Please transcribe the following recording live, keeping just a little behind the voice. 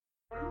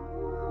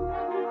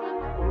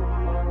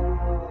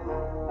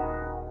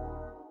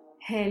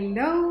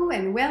Hello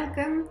and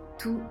welcome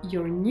to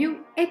your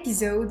new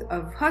episode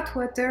of Hot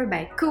Water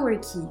by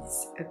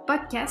Coworkies, a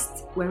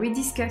podcast where we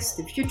discuss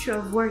the future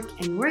of work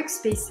and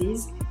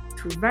workspaces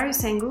through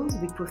various angles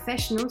with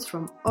professionals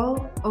from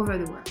all over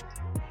the world.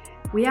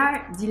 We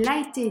are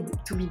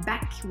delighted to be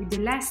back with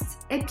the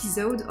last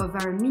episode of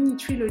our mini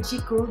trilogy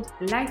called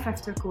Life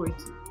After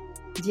Coworking.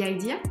 The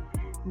idea?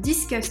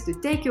 Discuss the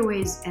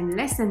takeaways and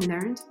lessons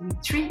learned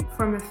with three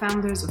former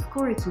founders of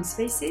coworking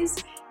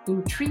spaces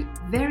in three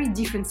very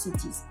different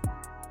cities.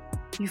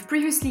 You've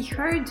previously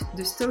heard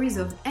the stories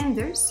of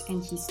Anders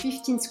and his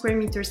 15 square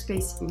meter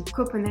space in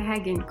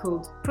Copenhagen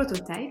called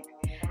Prototype,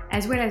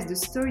 as well as the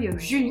story of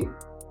Julie,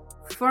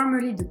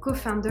 formerly the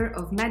co-founder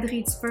of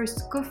Madrid's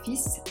first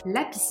coffees,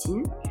 La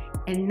Piscine,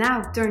 and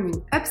now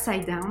turning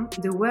upside down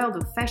the world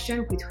of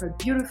fashion with her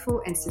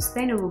beautiful and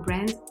sustainable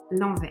brand,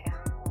 L'Envers.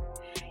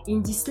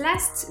 In this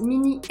last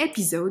mini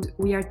episode,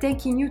 we are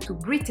taking you to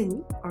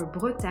Brittany, or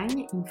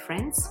Bretagne in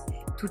France,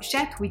 to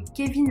chat with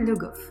Kevin Le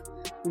Goff,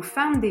 who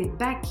founded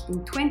back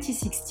in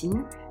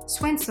 2016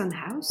 Swenson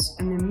House,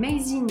 an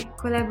amazing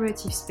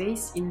collaborative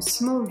space in a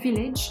small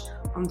village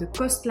on the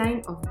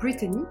coastline of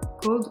Brittany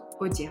called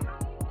Audierne.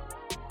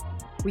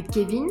 With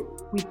Kevin,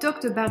 we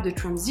talked about the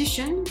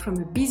transition from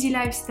a busy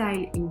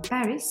lifestyle in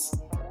Paris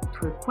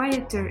to a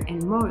quieter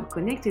and more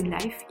connected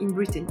life in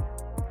Brittany.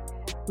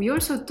 We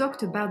also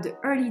talked about the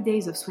early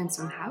days of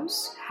Swenson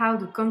House, how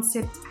the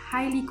concept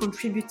highly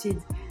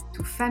contributed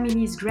to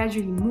families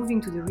gradually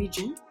moving to the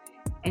region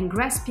and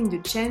grasping the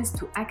chance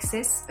to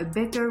access a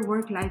better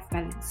work-life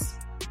balance.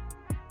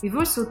 We've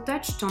also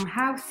touched on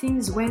how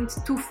things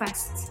went too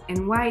fast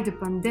and why the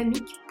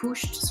pandemic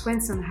pushed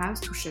Swenson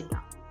House to shut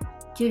down.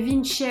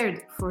 Kevin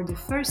shared for the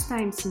first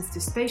time since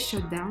the space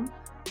shut down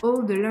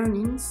all the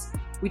learnings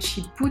which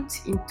he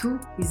put into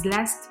his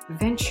last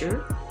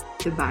venture,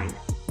 the barn.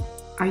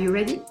 Are you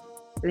ready?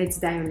 Let's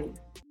dive in.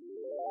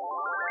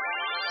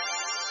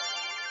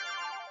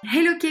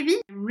 Hello Kevin,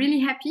 I'm really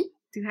happy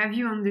to have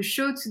you on the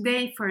show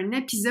today for an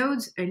episode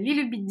a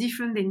little bit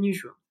different than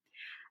usual.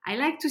 I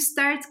like to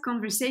start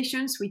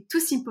conversations with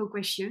two simple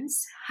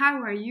questions.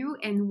 How are you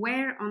and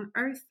where on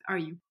earth are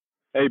you?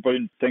 Hey,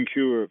 Pauline, thank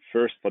you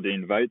first for the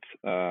invite.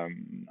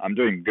 I'm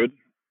doing good.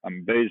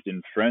 I'm based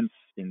in France,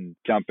 in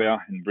Quimper,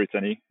 in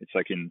Brittany. It's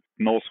like in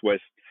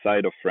northwest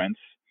side of France,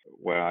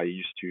 where I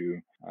used to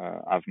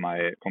have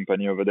my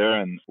company over there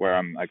and where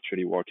I'm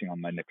actually working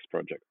on my next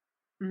project.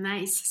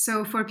 Nice.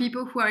 So for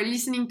people who are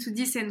listening to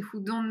this and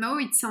who don't know,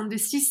 it's on the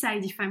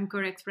seaside, if I'm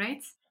correct,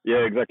 right?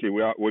 Yeah, exactly.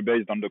 We're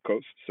based on the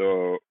coast,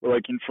 so we're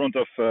like in front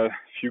of a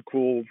few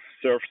cool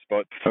surf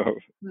spots. So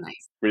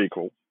nice. Really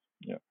cool.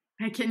 Yeah.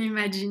 I can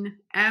imagine.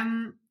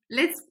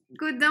 Let's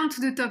go down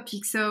to the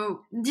topic.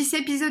 So this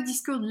episode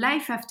is called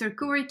Life After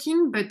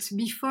Coworking, but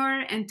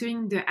before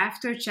entering the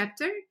after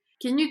chapter,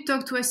 can you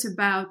talk to us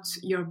about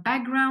your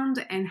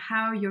background and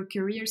how your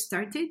career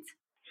started?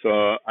 So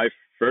I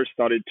first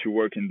started to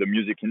work in the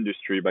music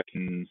industry back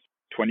in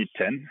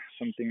 2010,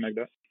 something like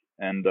that.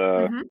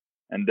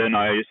 And then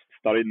I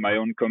started my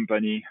own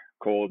company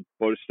called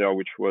Polster,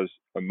 which was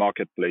a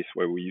marketplace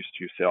where we used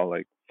to sell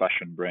like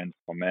fashion brands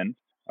for men.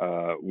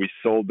 We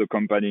sold the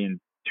company in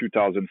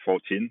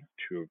 2014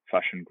 to a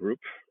fashion group.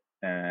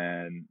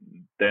 And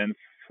then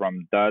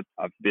from that,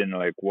 I've been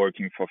like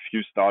working for a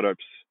few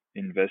startups,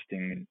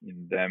 investing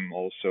in them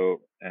also.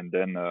 And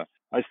then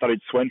I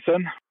started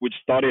Swenson, which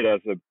started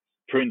as a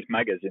print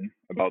magazine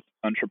about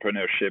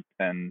entrepreneurship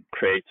and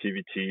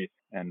creativity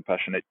and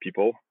passionate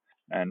people.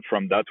 And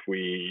from that,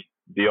 we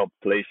built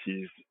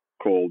places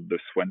called the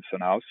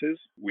Swenson Houses.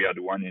 We had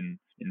one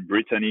in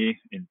Brittany,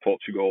 in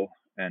Portugal,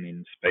 and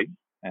in Spain.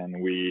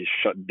 And we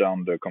shut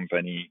down the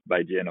company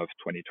by the end of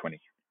 2020.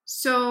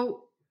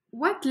 So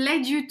what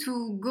led you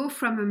to go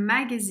from a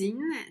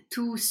magazine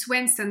to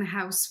Swenson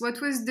House? What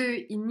was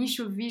the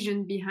initial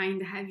vision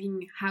behind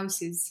having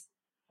houses?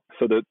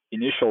 So the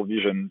initial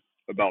vision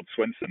about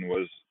Swenson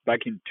was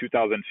back in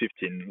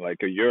 2015, like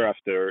a year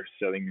after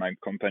selling my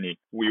company.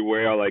 We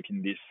were like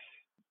in this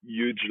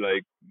huge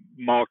like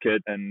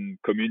market and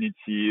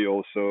community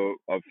also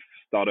of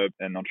startup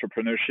and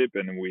entrepreneurship,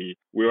 and we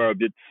were a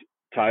bit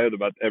tired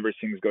about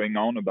everything's going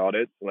on about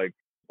it, like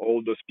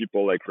all those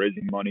people like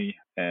raising money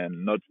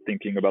and not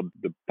thinking about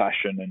the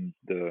passion and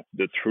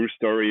the true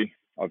story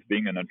of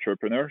being an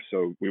entrepreneur.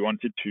 So we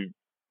wanted to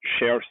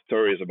share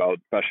stories about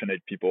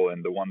passionate people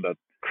and the one that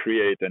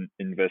create and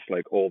invest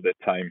like all their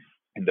time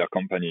in their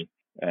company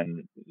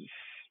and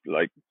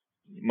like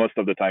most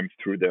of the time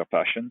through their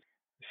passion.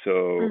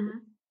 So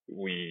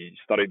we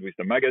started with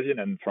the magazine,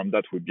 and from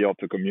that we built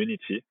a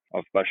community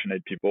of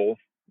passionate people,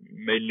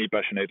 mainly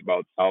passionate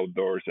about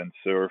outdoors and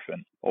surf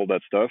and all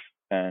that stuff.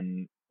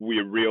 And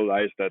we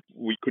realized that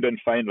we couldn't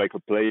find like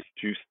a place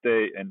to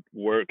stay and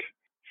work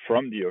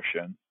from the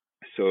ocean.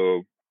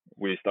 So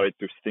we started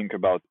to think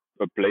about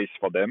a place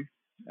for them.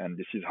 And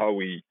this is how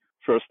we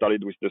first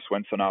started with the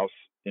Swenson House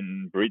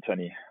in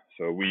Brittany.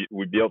 So we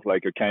built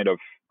like a kind of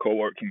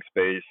co-working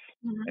space,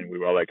 and we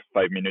were like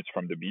 5 minutes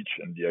from the beach.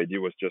 And the idea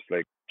was just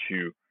like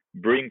to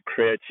bring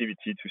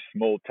creativity to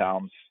small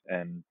towns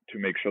and to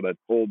make sure that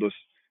all those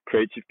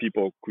creative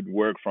people could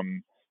work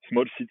from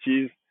small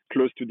cities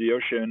close to the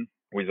ocean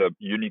with a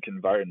unique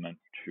environment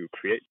to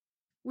create.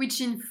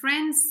 Which in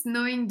France,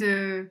 knowing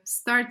the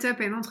startup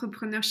and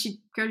entrepreneurship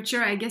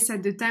culture, I guess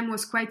at the time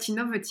was quite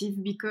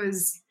innovative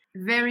because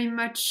very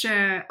much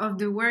of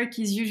the work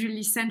is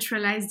usually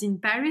centralized in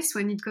Paris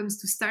when it comes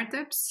to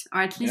startups,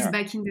 or at least Yeah.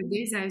 back in the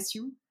days, I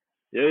assume.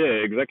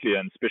 Yeah, exactly.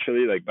 And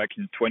especially like back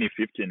in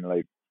 2015,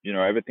 like,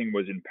 everything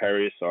was in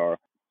Paris or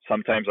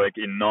sometimes like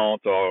in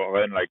Nantes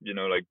or in like,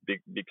 like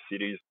big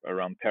cities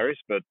around Paris.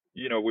 But,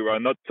 we were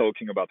not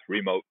talking about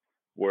remote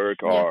work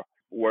Yeah. or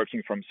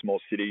working from small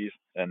cities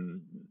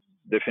and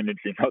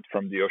definitely not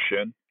from the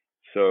ocean.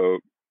 So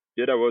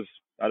yeah,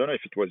 I don't know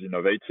if it was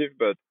innovative,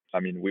 but I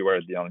mean, we were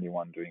the only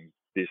one doing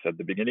this at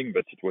the beginning,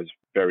 but it was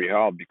very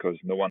hard because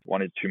no one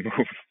wanted to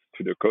move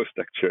to the coast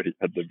actually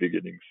at the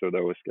beginning. So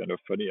that was kind of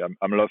funny.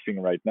 I'm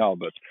laughing right now,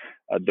 but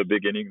at the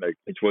beginning, like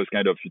it was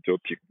kind of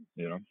utopic,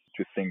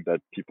 to think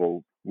that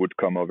people would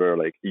come over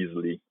like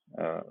easily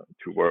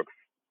to work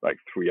like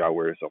 3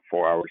 hours or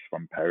 4 hours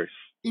from Paris.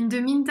 In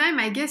the meantime,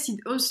 I guess it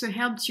also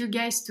helped you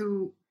guys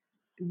to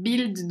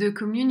build the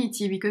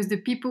community because the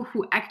people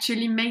who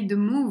actually made the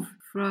move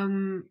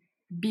from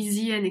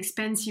busy and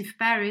expensive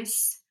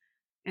Paris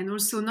and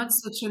also not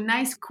such a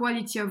nice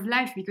quality of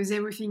life because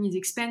everything is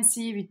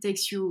expensive, it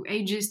takes you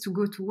ages to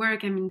go to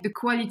work. I mean, the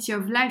quality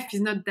of life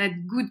is not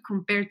that good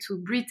compared to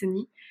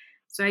Brittany.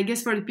 So I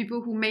guess for the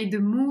people who made the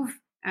move,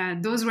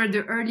 those were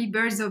the early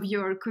birds of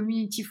your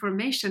community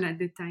formation at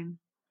the time.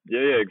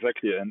 Yeah,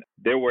 exactly. And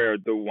they were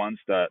the ones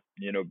that,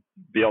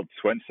 built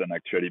Swenson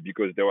actually,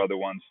 because they were the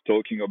ones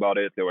talking about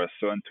it. They were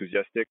so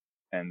enthusiastic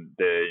and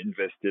they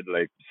invested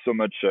like so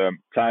much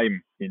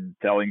time in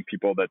telling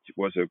people that it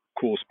was a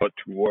cool spot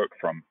to work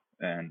from.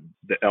 And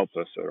they helped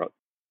us a lot.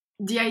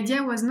 The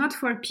idea was not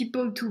for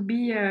people to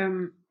be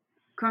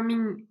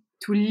coming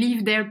to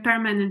live there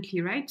permanently,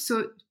 right?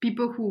 So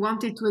people who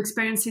wanted to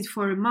experience it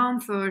for a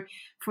month or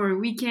for a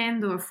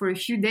weekend or for a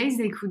few days,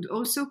 they could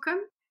also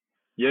come.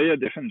 Yeah,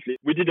 definitely.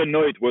 We didn't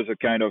know it was a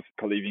kind of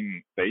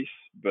co-living space,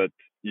 but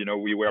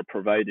we were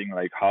providing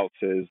like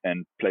houses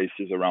and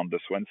places around the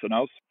Swenson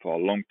House for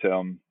a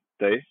long-term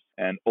stay.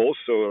 And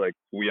also, like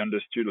we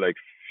understood, like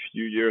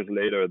few years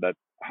later, that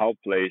our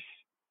place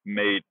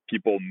made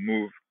people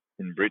move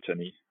in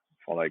Brittany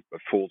for like a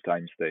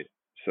full-time stay.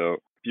 So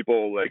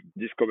people like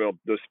discovered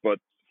the spot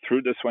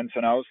through the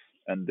Swenson House,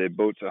 and they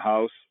bought a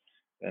house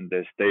and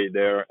they stayed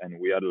there. And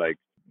we had like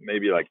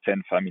maybe like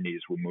 10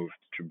 families who moved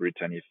to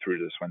Brittany through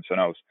the Swenson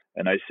House.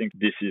 And I think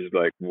this is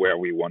like where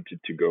we wanted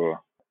to go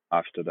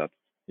after that,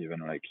 even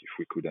like if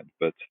we couldn't.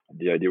 But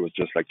the idea was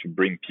just like to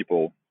bring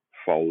people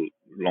for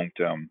long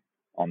term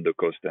on the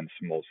coast and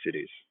small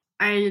cities.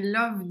 I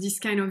love this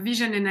kind of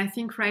vision, and I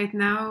think right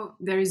now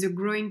there is a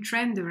growing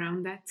trend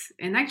around that.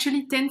 And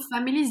actually, 10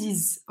 families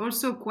is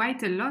also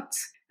quite a lot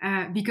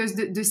because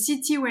the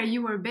city where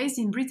you were based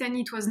in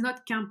Brittany, it was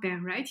not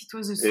Quimper, right? It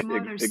was a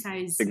smaller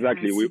size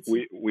Exactly.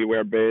 city. We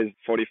were based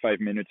 45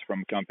 minutes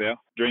from Quimper.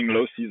 During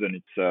low season,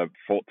 it's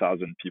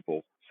 4,000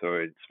 people. So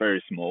it's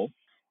very small,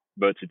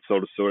 but it's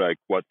also like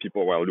what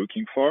people were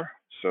looking for.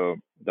 So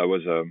that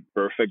was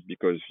perfect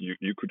because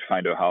you could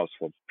find a house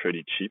for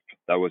pretty cheap.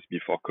 That was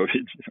before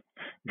COVID,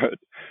 but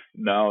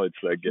now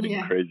it's like getting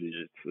Yeah. crazy.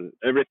 It's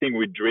everything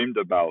we dreamed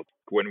about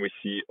when we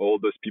see all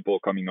those people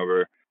coming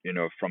over,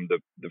 from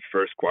the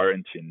first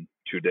quarantine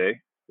today.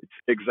 It's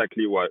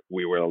exactly what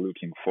we were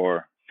looking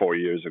for 4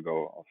 years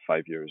ago or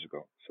 5 years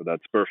ago. So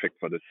that's perfect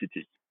for the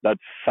city.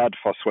 That's sad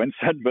for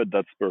Swenson, but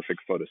that's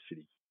perfect for the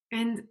city.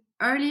 And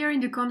earlier in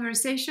the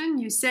conversation,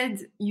 you said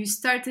you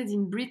started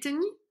in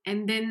Brittany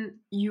and then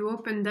you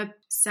opened up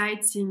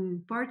sites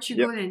in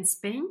Portugal Yep. and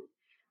Spain.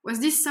 Was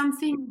this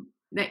something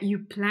that you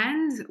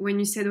planned when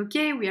you said,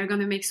 okay, we are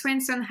going to make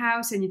Swenson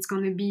House and it's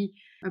going to be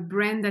a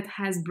brand that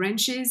has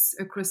branches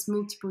across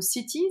multiple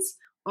cities?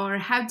 Or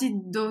how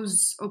did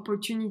those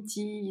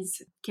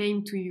opportunities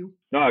came to you?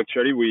 No,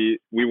 actually, we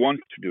want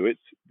to do it,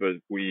 but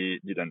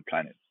we didn't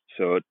plan it.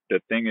 So the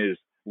thing is,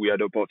 we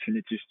had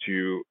opportunities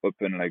to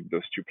open like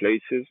those two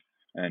places,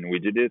 and we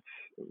did it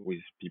with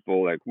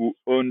people like who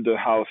owned the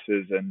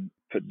houses and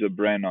put the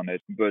brand on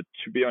it. But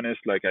to be honest,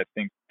 like I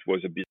think it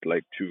was a bit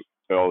like too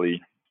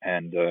early,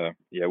 and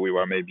yeah, we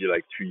were maybe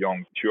like too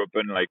young to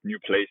open like new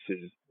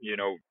places.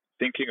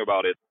 Thinking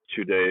about it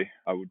today,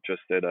 I would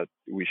just say that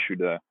we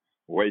should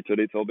wait a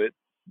little bit,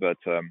 but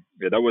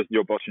yeah, that was the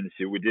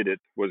opportunity. We did it.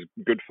 It was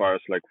good for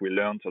us. Like we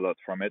learned a lot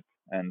from it,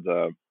 and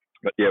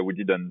but yeah, we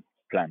didn't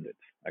plan it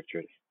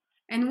actually.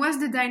 And was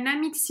the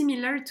dynamic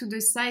similar to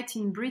the site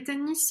in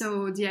Brittany?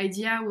 So the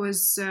idea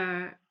was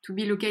to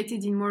be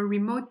located in more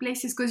remote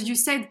places? Because you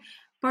said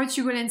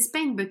Portugal and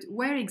Spain, but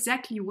where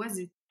exactly was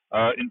it?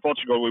 In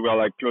Portugal, we were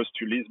like close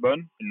to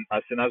Lisbon, in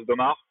Acenas do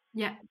Mar,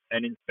 Yeah.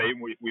 and in Spain,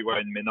 we were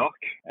in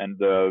Menorca. And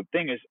the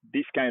thing is,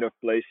 these kind of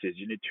places,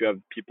 you need to have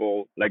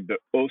people like the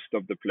host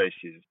of the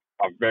places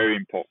are very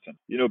important.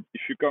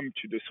 If you come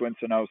to the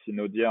Swenson House in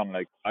Odiern,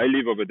 like I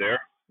live over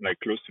there, like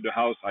close to the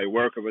house, I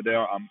work over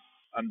there.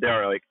 I'm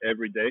there like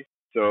every day.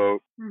 So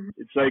Mhm.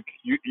 it's like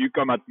you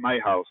come at my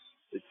house.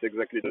 It's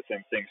exactly the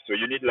same thing. So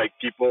you need like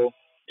people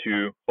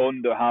to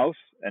own the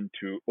house and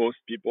to host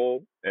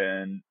people.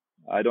 And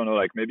I don't know,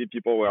 like maybe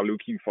people were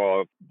looking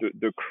for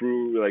the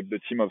crew, like the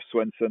team of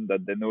Swenson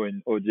that they know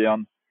in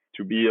Odiern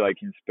to be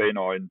like in Spain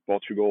or in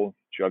Portugal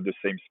to have the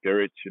same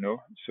spirit, you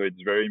know. So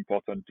it's very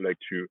important like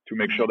to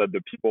make Yeah. sure that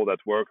the people that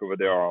work over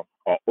there or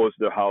host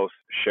the house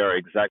share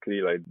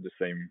exactly like the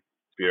same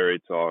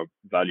spirit or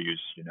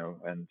values, you know.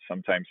 And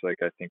sometimes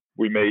like I think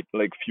we made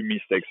like few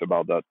mistakes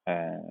about that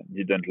and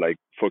didn't like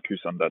focus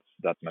on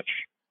that much.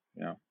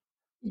 Yeah.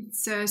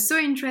 It's so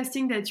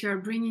interesting that you are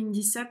bringing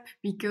this up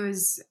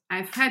because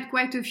I've had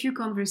quite a few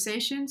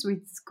conversations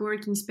with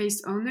co-working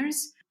space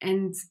owners,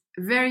 and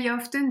very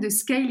often the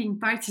scaling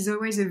part is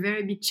always a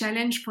very big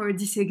challenge for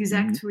this Mm-hmm.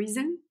 exact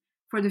reason.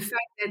 For the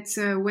fact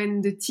that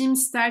when the team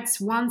starts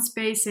one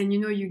space and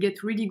you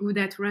get really good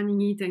at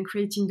running it and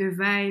creating the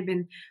vibe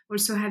and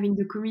also having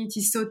the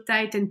community so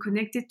tight and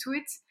connected to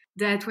it,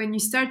 that when you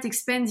start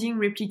expanding,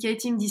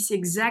 replicating these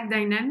exact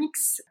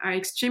dynamics are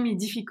extremely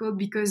difficult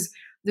because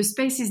the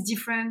space is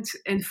different,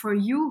 and for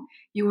you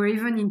were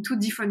even in two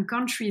different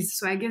countries,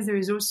 so I guess there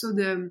is also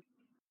the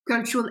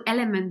cultural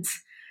element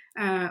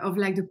of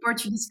like the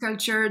Portuguese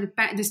culture,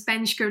 the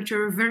Spanish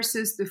culture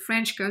versus the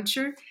French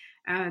culture,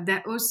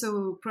 that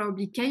also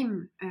probably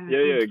came Yeah, into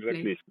play.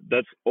 exactly.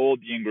 That's all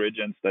the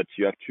ingredients that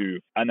you have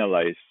to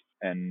analyze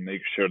and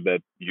make sure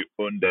that you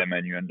own them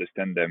and you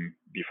understand them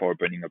before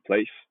opening a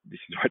place. This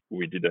is what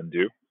we didn't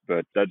do,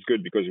 but that's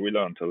good because we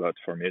learned a lot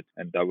from it.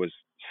 And that was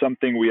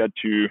something we had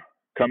to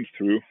come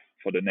through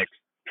for the next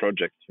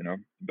project, you know.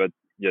 But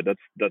yeah,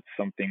 that's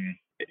something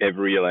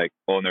every like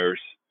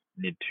owners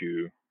need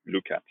to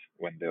look at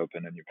when they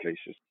open a new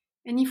places.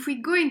 And if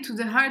we go into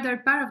the harder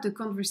part of the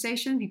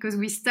conversation, because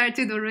we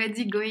started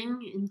already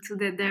going into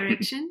that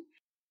direction,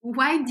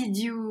 why did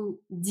you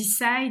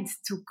decide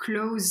to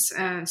close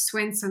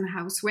Swenson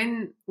House?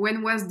 When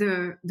was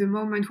the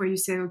moment where you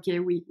said, okay,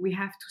 we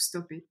have to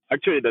stop it?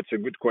 Actually, that's a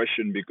good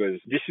question because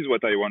this is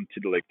what I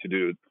wanted like to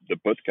do the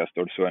podcast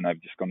also and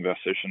have this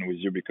conversation with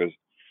you because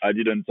I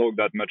didn't talk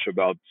that much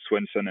about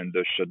Swenson and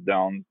the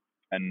shutdown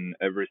and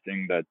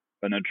everything that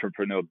an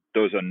entrepreneur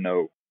doesn't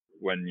know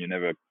when you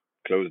never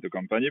close the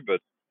company. But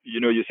you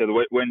know, you said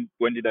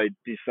when did I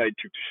decide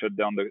to shut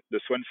down the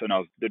Swenson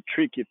house? The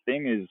tricky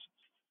thing is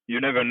you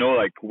never know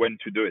like when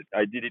to do it.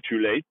 I did it too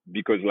late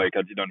because like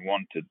I didn't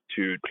want it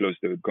to close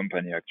the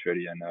company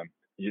actually, and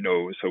you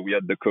know, so we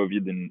had the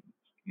COVID in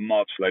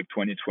March like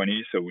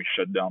 2020, so we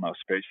shut down our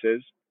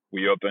spaces.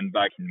 We opened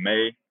back in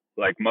May.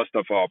 Like most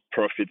of our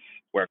profits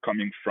were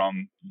coming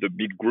from the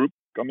big group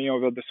coming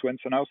over the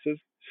Swenson houses,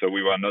 so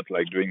we were not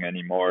like doing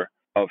any more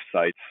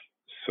off-sites.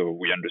 So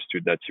we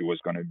understood that it was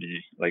going to be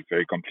like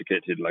very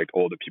complicated. Like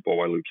all the people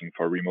were looking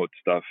for remote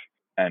stuff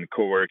and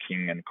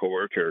co-working and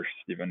co-workers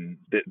even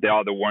they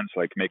are the ones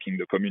like making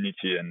the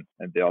community and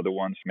they are the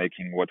ones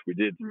making what we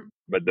did. Mm.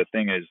 But the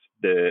thing is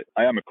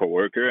I am a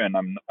co-worker and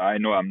I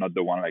know I'm not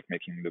the one like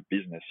making the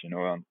business, you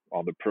know,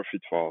 or the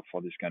profit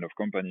for this kind of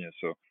company.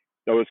 So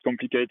that was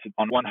complicated.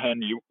 On one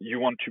hand you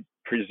want to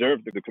preserve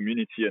the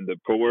community and the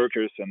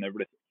co-workers and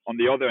everything. On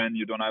the other hand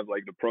you don't have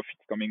like the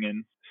profits coming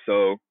in,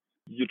 so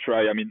you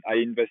try. I mean, I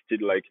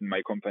invested like in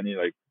my company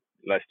like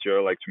last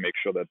year like to make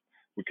sure that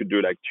we could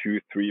do like 2,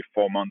 3,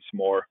 4 months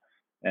more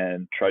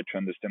and try to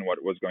understand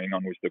what was going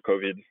on with the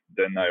COVID.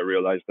 Then I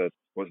realized that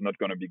was not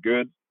going to be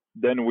good.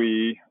 Then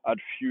we had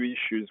few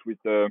issues with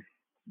the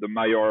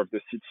mayor of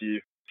the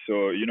city.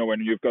 So you know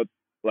when you've got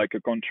like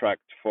a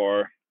contract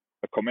for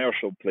a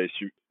commercial place,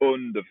 you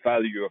own the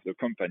value of the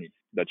company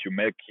that you're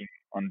making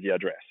on the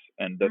address.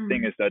 And the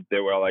thing Mm. is that they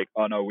were like,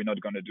 oh no, we're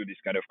not going to do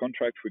this kind of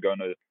contract.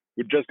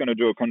 We're just going to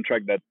do a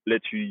contract that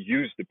lets you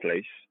use the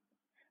place.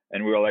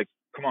 And we were like,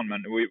 come on,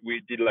 man,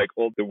 we did like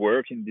all the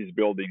work in this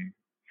building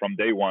from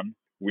day one.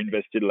 We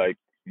invested like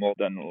more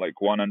than like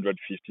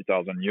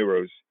 150,000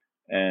 euros.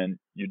 And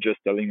you're just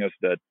telling us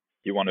that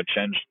you want to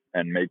change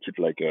and make it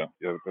like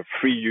a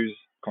free use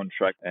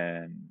contract.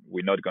 And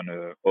we're not going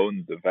to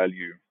own the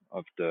value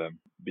of the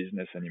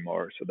business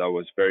anymore. So that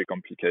was very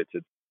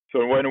complicated.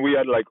 So when we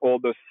had like all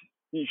those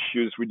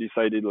issues, we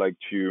decided like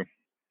to,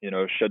 you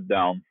know, shut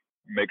down,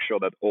 make sure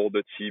that all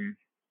the team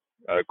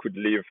could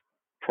live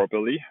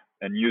properly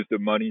and use the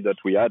money that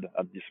we had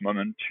at this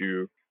moment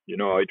to, you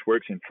know, how it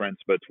works in France.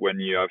 But when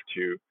you have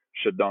to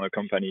shut down a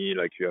company,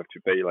 like you have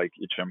to pay like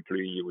each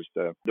employee with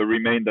the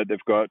remain that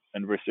they've got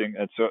and everything.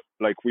 And so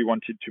like we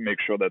wanted to make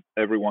sure that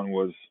everyone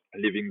was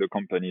leaving the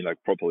company like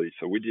properly.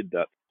 So we did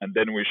that. And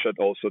then we shut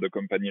also the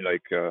company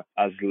like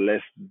as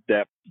less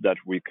debt that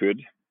we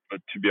could. But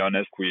to be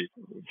honest, we,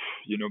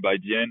 you know, by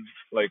the end,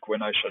 like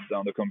when I shut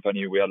down the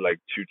company, we had like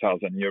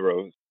 2,000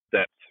 euros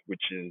debt,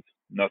 which is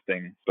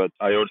nothing. But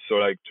I also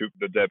like took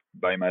the debt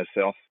by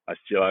myself. I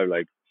still have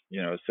like,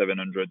 you know,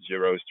 700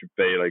 euros to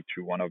pay like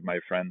to one of my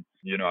friends.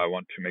 You know, I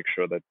want to make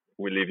sure that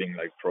we're living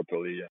like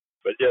properly.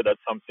 But yeah, that's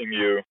something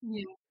Yeah.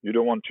 you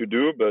don't want to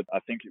do. But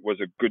I think it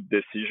was a good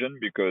decision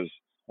because,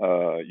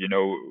 you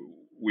know,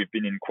 we've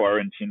been in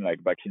quarantine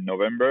like back in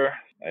November,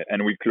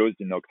 and we closed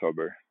in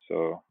October.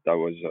 So that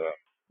was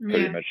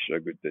pretty much a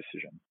good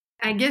decision.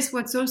 I guess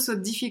what's also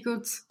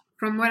difficult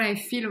from what I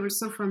feel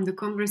also from the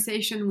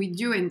conversation with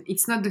you, and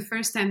it's not the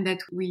first time that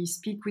we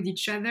speak with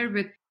each other,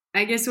 but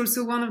I guess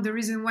also one of the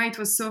reasons why it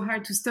was so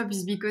hard to stop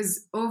is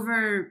because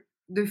over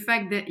the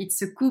fact that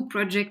it's a cool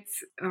project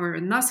or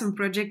an awesome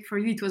project for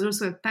you, it was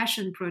also a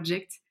passion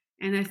project.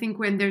 And I think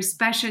when there's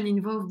passion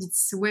involved,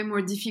 it's way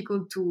more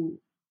difficult to,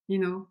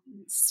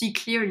 see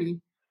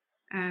clearly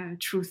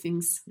through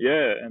things.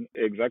 Yeah, and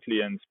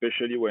exactly. And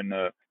especially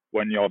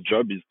when your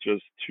job is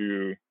just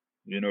to,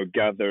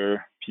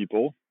 gather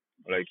people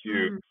like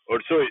you.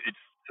 Also,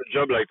 it's a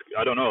job like,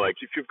 I don't know, like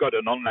if you've got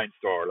an online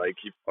store, like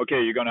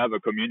you're going to have a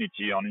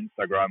community on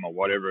Instagram or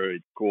whatever,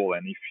 it's cool.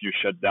 And if you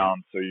shut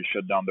down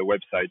the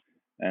website,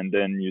 and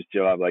then you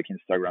still have like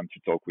Instagram to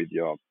talk with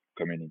your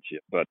community.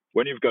 But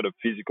when you've got a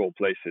physical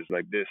places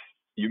like this,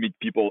 you meet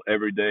people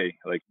every day.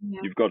 Like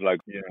you've got like,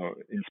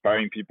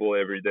 inspiring people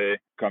every day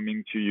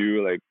coming to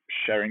you, like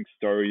sharing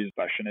stories,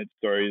 passionate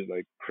stories,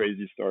 like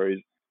crazy stories.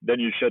 Then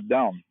you shut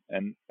down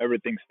and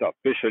everything stops,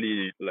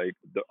 especially like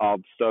the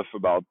hard stuff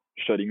about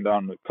shutting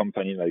down a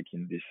company like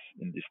in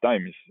this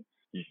time is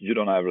you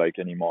don't have like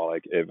any more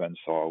like events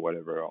or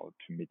whatever or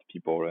to meet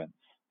people. And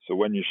so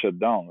when you shut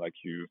down, like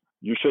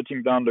you're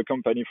shutting down the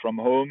company from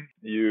home.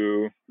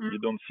 You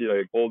don't see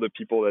like all the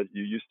people that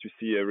you used to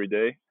see every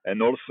day.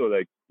 And also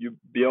like you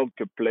build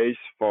a place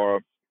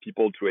for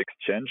people to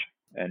exchange,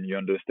 and you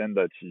understand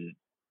that,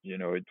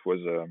 it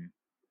was,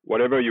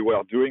 whatever you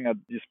were doing at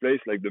this place,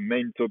 like the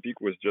main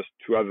topic was just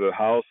to have a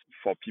house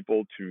for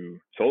people to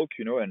talk,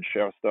 and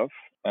share stuff.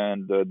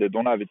 And they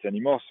don't have it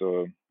anymore.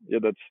 So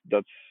that's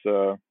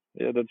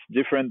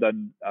different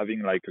than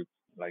having like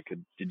a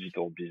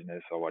digital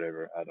business or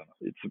whatever. I don't know.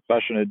 It's a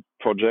passionate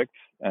project,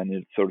 and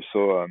it's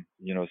also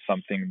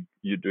something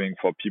you're doing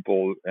for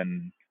people,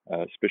 and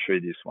especially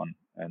this one.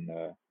 And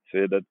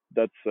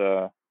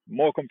that's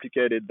more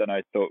complicated than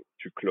I thought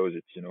to close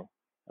it.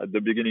 At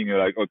the beginning,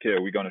 you're like, okay,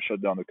 we're gonna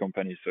shut down the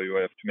company, so you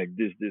have to make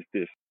this.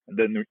 And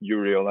then you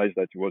realize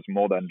that it was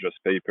more than just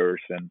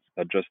papers and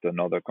just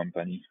another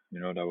company.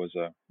 That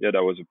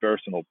was a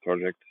personal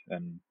project,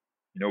 and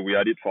we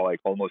had it for like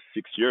almost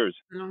 6 years.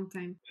 A long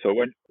time. So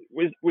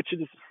which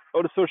is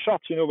also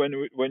short,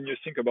 when you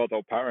think about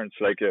our parents,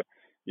 like,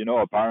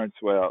 our parents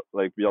were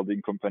like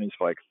building companies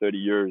for like 30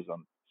 years.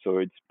 And so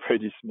it's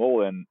pretty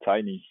small and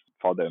tiny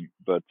for them.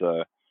 But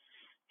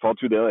for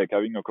today, like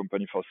having a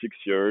company for 6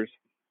 years,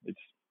 it's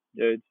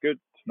good.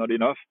 It's not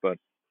enough, but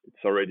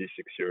it's already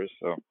 6 years.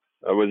 So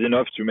that was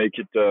enough to make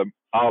it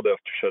harder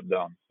to shut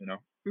down,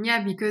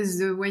 Yeah,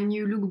 because when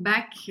you look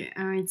back,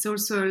 it's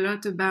also a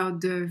lot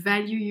about the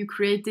value you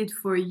created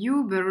for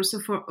you, but also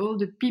for all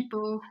the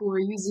people who are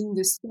using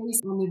the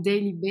space on a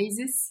daily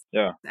basis.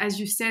 Yeah. As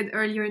you said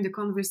earlier in the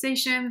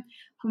conversation,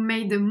 who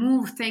made the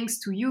move thanks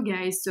to you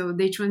guys. So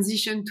they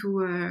transitioned to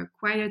a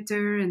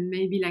quieter and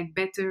maybe like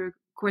better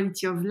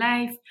quality of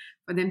life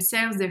for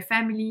themselves, their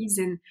families.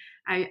 And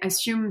I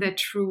assume that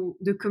through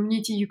the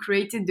community you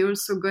created, they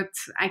also got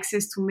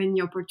access to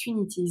many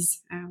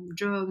opportunities,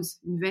 jobs,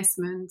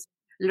 investments,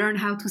 learn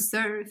how to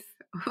surf,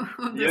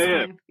 all those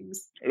kind of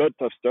things. A lot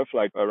of stuff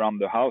like around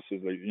the house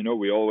is like,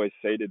 we always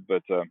say it,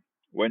 but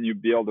when you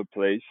build a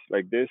place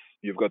like this,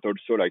 you've got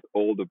also like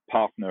all the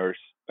partners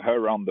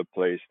around the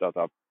place that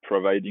are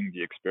providing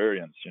the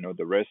experience,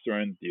 the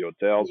restaurant, the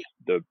hotels,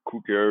 the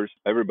cookers,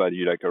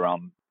 everybody like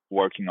around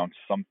working on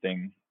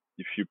something.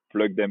 If you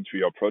plug them to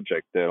your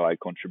project, they're like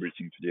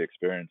contributing to the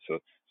experience. So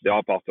they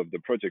are part of the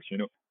project.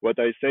 What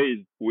I say is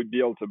we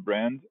built a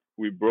brand,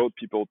 we brought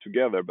people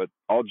together, but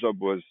our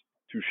job was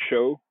to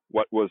show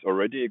what was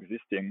already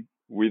existing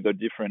with a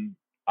different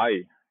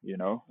eye,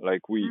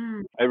 like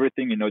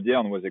everything in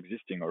Odierne was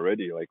existing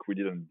already. Like we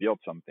didn't build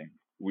something.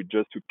 We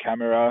just took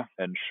camera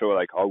and show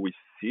like how we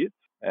see it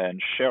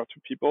and share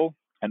to people.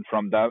 And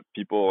from that,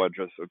 people are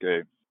just,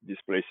 okay, this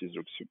place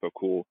looks super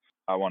cool.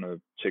 I want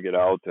to check it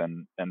out.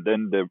 And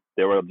then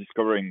they were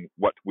discovering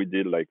what we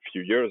did like a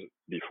few years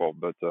before.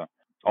 But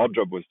our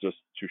job was just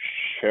to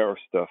share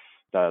stuff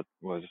that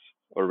was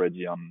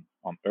already on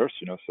Earth,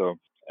 So,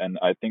 and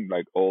I think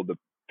like all the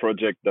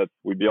project that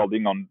we're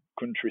building on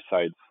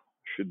countryside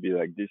should be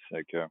like this,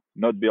 like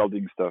not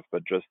building stuff,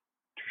 but just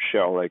to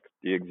share like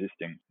the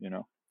existing,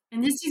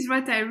 And this is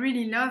what I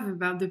really love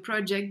about the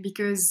project,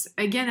 because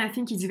again, I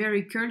think it's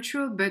very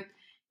cultural, but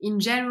in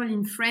general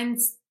in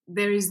France,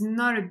 there is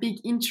not a big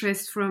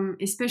interest from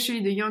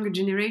especially the younger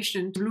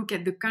generation to look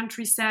at the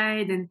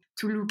countryside and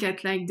to look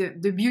at like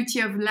the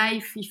beauty of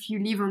life if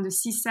you live on the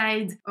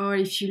seaside or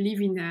if you live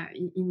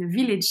in a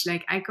village.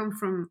 Like I come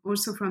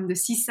also from the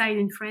seaside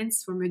in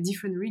France, from a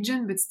different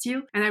region, but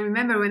still. And I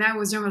remember when I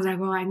was young, I was like,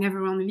 oh, I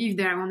never want to live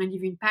there. I want to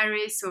live in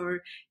Paris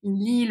or in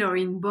Lille or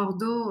in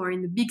Bordeaux or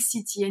in the big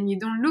city. And you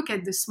don't look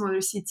at the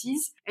smaller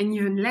cities and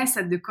even less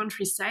at the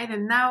countryside.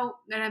 And now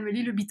that I'm a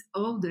little bit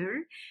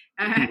older,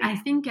 I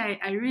think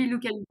I really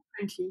look at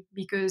differently,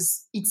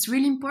 because it's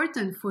really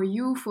important for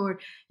you, for,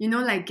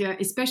 like,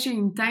 especially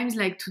in times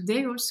like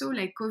today, also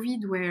like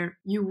COVID, where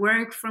you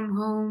work from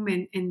home,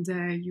 and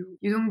you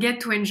don't get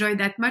to enjoy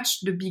that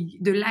much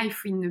the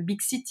life in a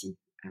big city,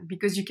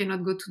 because you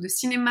cannot go to the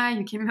cinema,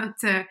 you cannot,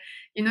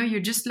 you're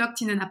just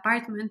locked in an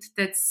apartment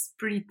that's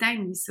pretty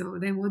tiny. So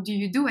then what do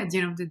you do at the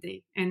end of the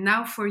day? And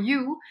now for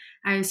you,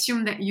 I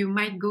assume that you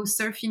might go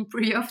surfing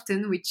pretty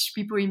often, which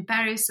people in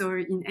Paris or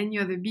in any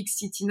other big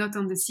city, not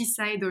on the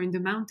seaside or in the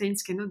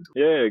mountains, cannot do.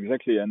 Yeah,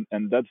 exactly.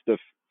 And that's the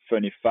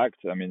funny fact.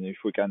 I mean, if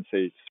we can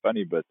say it's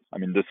funny, but I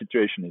mean, the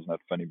situation is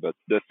not funny, but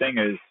the thing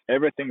is,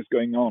 everything's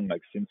going on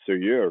like since a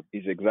year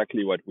is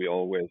exactly what we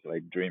always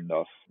like dreamed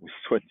of with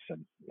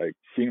Swenson, like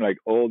seeing like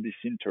all this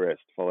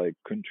interest for like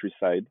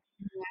countryside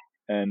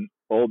and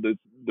all the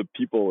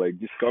people like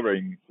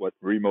discovering what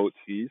remote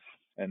is,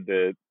 and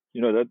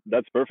that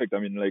that's perfect. I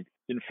mean, like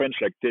in French,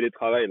 like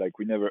télétravail, like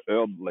we never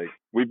heard, like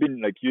we've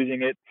been like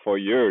using it for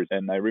years.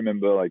 And I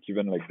remember like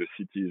even like the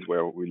cities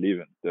where we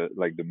live in,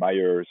 the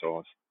Myers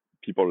or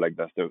people like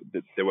that,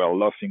 they were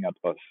laughing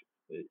at us.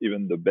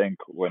 Even the bank,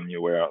 when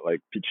you were like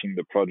pitching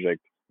the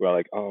project, we're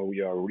like, oh,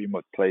 we are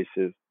remote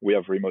places. We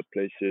have remote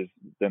places.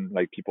 Then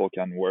like people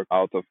can work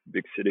out of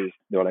big cities.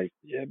 They're like,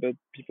 yeah, but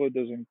people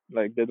doesn't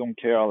like, they don't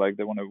care. Like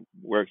they want to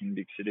work in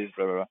big cities,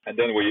 blah, blah, blah. And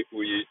then we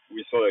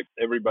saw like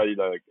everybody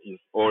like is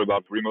all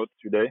about remote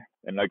today.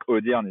 And like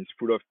Audierne is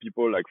full of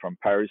people like from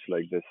Paris,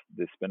 like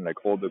they spend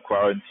like all the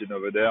quarantine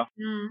over there.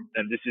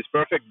 And this is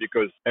perfect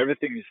because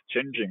everything is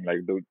changing. Like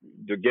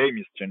the game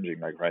is changing.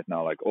 Like right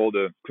now, like all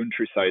the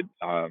countryside.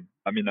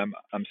 I mean,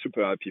 I'm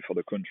super happy for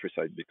the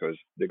countryside because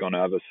they're gonna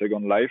have a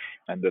second life.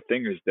 And the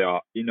thing is, they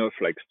are enough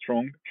like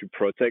strong to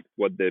protect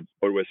what they've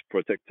always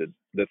protected.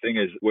 The thing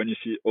is, when you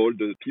see all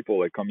the people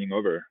like coming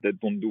over, they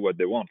don't do what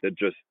they want. They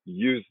just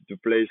use the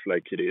place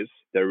like it is.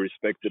 They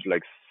respect it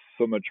like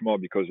so much more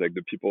because like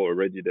the people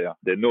already there,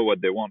 they know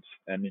what they want.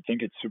 And I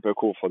think it's super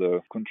cool for the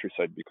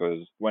countryside because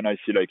when I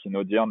see like in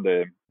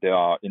Audierne, they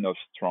are enough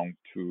strong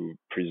to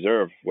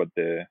preserve what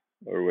they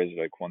always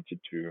like wanted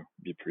to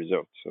be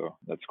preserved. So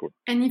that's cool.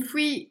 And if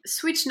we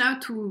switch now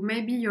to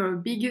maybe your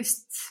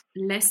biggest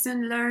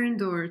lesson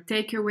learned or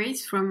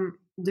takeaways from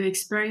the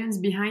experience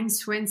behind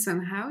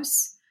Swenson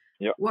House,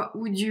 Yeah. what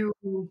would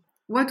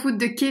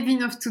the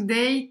Kevin of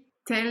today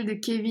tell the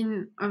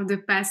Kevin of the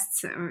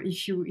past,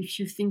 if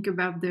you think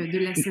about the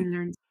lesson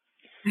learned?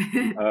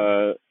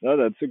 No,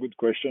 that's a good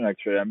question.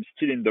 Actually, I'm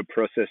still in the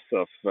process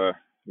of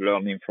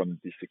learning from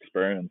this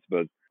experience.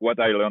 But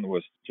what I learned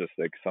was just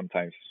like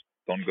sometimes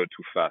don't go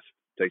too fast.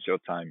 Take your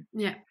time.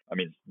 Yeah. I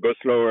mean, go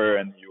slower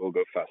and you will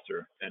go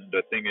faster. And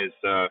the thing is,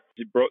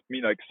 it brought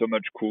me like so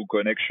much cool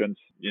connections.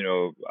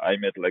 I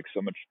met like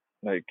so much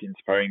like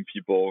inspiring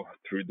people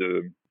through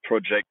the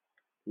project,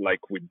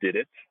 like we did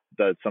it,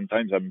 that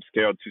sometimes I'm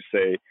scared to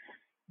say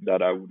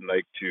that I would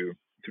like to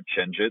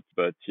change it.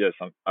 But yes,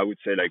 I would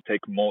say like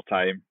take more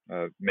time,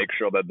 make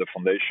sure that the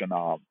foundation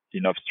are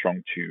enough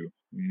strong to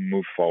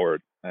move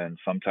forward. And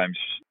sometimes,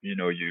 you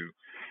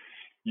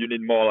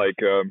need more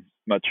like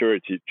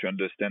maturity to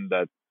understand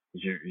that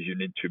you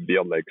need to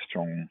build like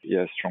strong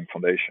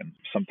foundation.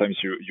 Sometimes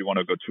you want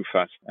to go too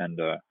fast, and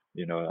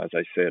as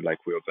I said, like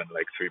we opened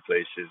like 3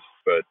 places,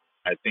 but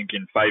I think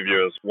in 5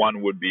 years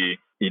one would be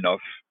enough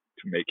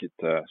to make it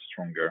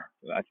stronger.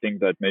 I think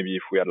that maybe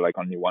if we had like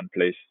only one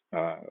place,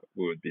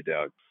 we would be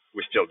there.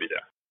 We still be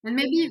there. And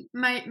maybe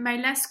my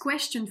last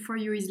question for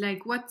you is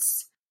like,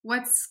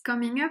 what's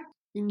coming up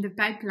in the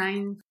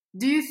pipeline?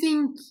 Do you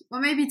think,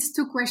 or maybe it's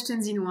 2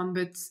 questions in one,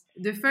 but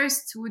the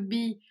first would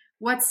be,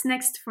 what's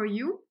next for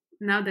you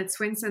now that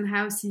Swenson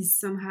House is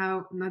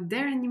somehow not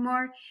there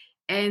anymore?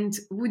 And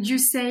would you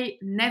say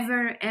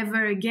never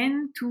ever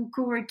again to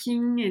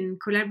co-working and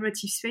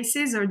collaborative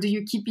spaces, or do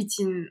you keep it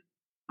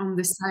on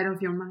the side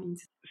of your mind?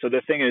 So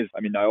the thing is,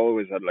 I mean, I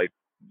always had like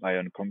my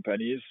own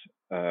companies.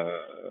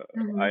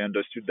 I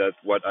understood that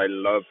what I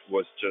love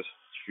was just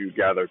to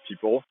gather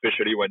people,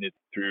 especially when it's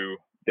through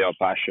their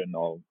passion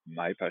or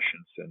my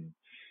passions. And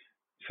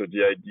so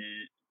the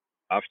idea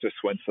after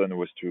Swenson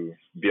was to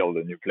build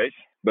a new place,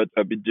 but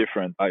a bit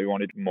different. I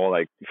wanted more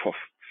like for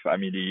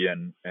family,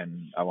 and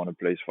I want a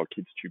place for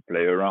kids to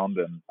play around.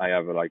 And I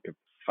have like a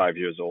 5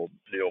 years old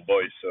little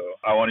boy, so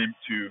I want him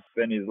to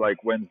spend his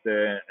like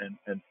Wednesday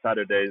and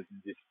Saturdays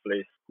in this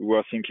place. We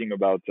were thinking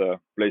about a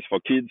place for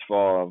kids,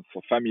 for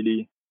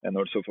family, and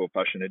also for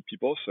passionate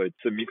people. So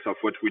it's a mix of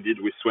what we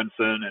did with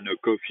Swenson and a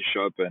coffee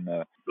shop and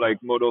like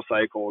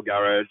motorcycle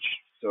garage.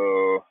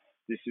 So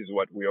this is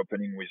what we're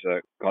opening with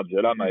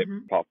Godzilla, my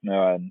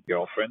partner and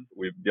girlfriend.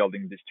 We're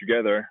building this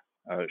together.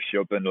 She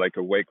opened like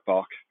a wake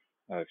park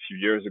a few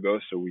years ago.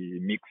 So we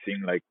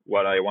mixing like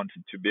what I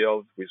wanted to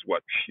build with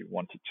what she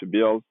wanted to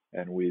build.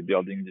 And we're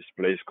building this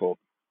place called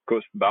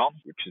Coast Barn,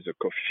 which is a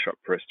coffee shop,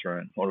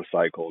 restaurant,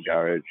 motorcycle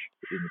garage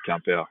in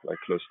Quimper, like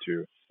close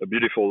to a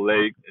beautiful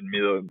lake in the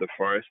middle of the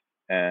forest.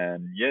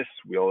 And yes,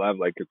 we'll have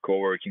like a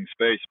co-working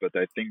space, but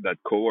I think that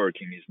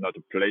co-working is not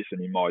a place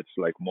anymore. It's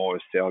like more a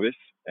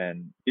service,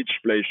 and each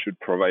place should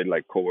provide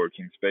like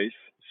co-working space.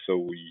 So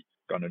we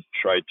going to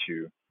try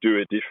to do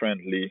it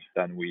differently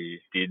than we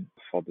did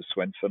for the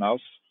Swenson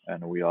House.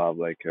 And we'll have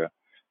like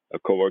a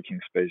co-working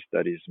space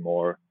that is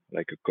more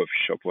like a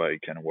coffee shop where you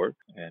can work.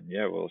 And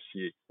yeah, we'll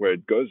see where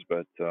it goes.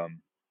 But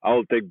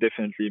I'll take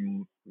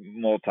definitely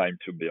more time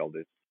to build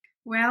it.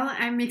 Well,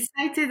 I'm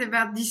excited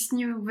about this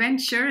new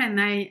venture, and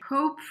I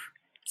hope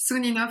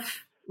soon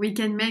enough we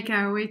can make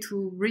our way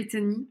to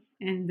Brittany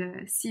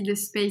and see the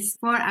space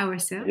for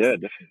ourselves. Yeah,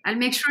 definitely. I'll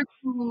make sure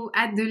to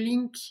add the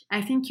link.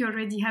 I think you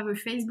already have a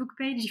Facebook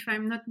page, if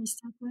I'm not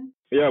mistaken.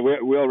 Yeah,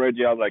 we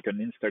already have like an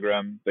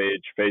Instagram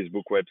page,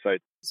 Facebook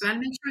website. So I'll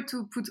make sure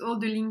to put all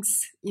the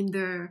links in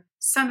the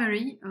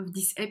summary of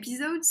this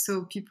episode,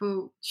 so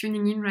people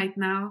tuning in right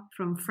now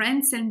from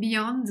France and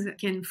beyond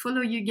can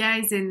follow you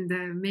guys and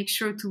make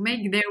sure to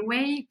make their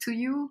way to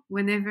you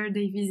whenever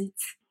they visit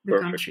the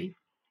country.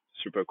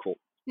 Super cool.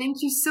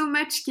 Thank you so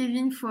much,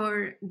 Kevin,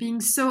 for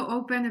being so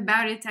open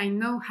about it. I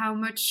know how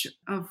much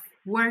of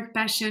work,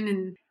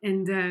 passion,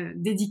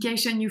 and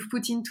dedication you've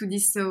put into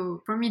this.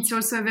 So for me, it's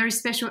also a very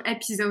special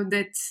episode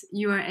that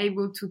you are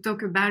able to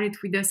talk about it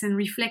with us and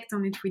reflect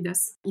on it with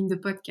us in the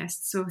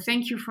podcast. So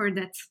thank you for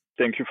that.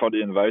 Thank you for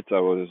the invite.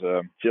 That was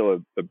still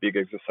a big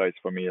exercise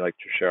for me, like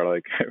to share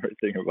like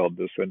everything about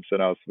the Swenson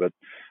House, but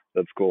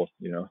that's cool.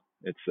 You know,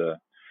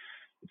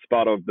 it's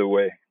part of the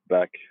way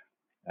back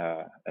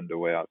and the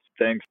way out.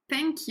 Thanks.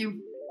 Thank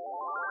you.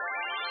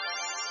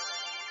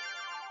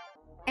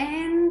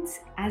 And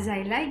as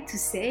I like to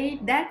say,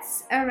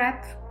 that's a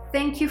wrap.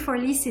 Thank you for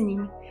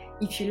listening.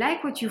 If you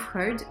like what you've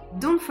heard,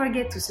 don't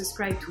forget to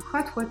subscribe to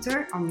Hot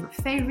Water on your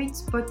favorite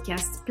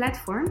podcast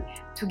platform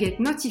to get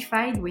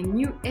notified when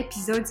new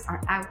episodes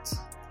are out.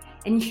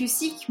 And if you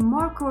seek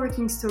more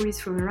co-working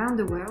stories from around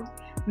the world,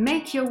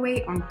 make your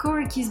way on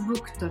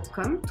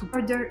coworkiesbook.com to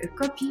order a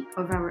copy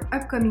of our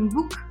upcoming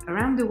book,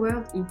 Around the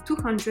World in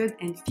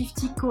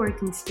 250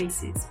 Co-working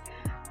Spaces,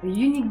 a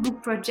unique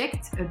book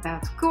project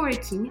about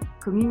co-working,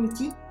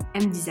 community,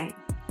 and design.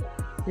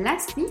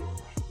 Lastly,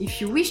 if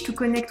you wish to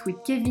connect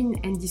with Kevin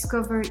and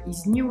discover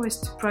his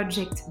newest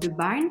project, The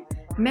Barn,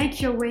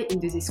 make your way in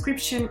the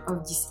description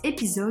of this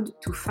episode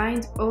to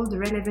find all the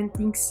relevant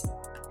links.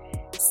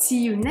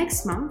 See you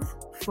next month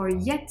for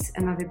yet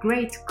another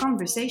great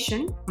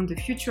conversation on the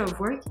future of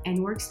work and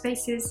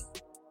workspaces.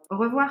 Au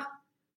revoir!